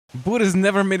Buddha's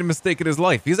never made a mistake in his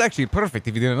life. He's actually perfect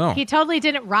if you didn't know. He totally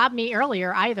didn't rob me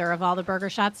earlier either of all the Burger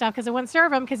Shot stuff because it wouldn't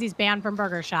serve him because he's banned from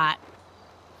Burger Shot.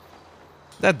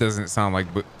 That doesn't sound like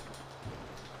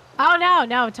Oh,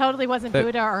 no, totally wasn't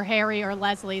Buddha or Harry or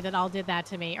Leslie that all did that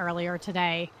to me earlier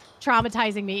today,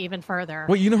 traumatizing me even further.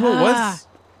 Well, you know who it was?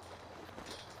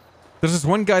 There's this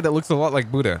one guy that looks a lot like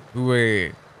Buddha who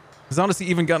has honestly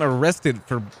even gotten arrested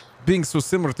for being so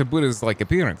similar to Buddha's like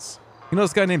appearance. You know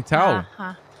this guy named Tao?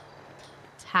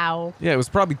 Tao. Yeah, it was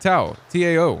probably Tao.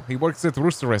 T-A-O. He works at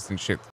Rooster Rest and shit.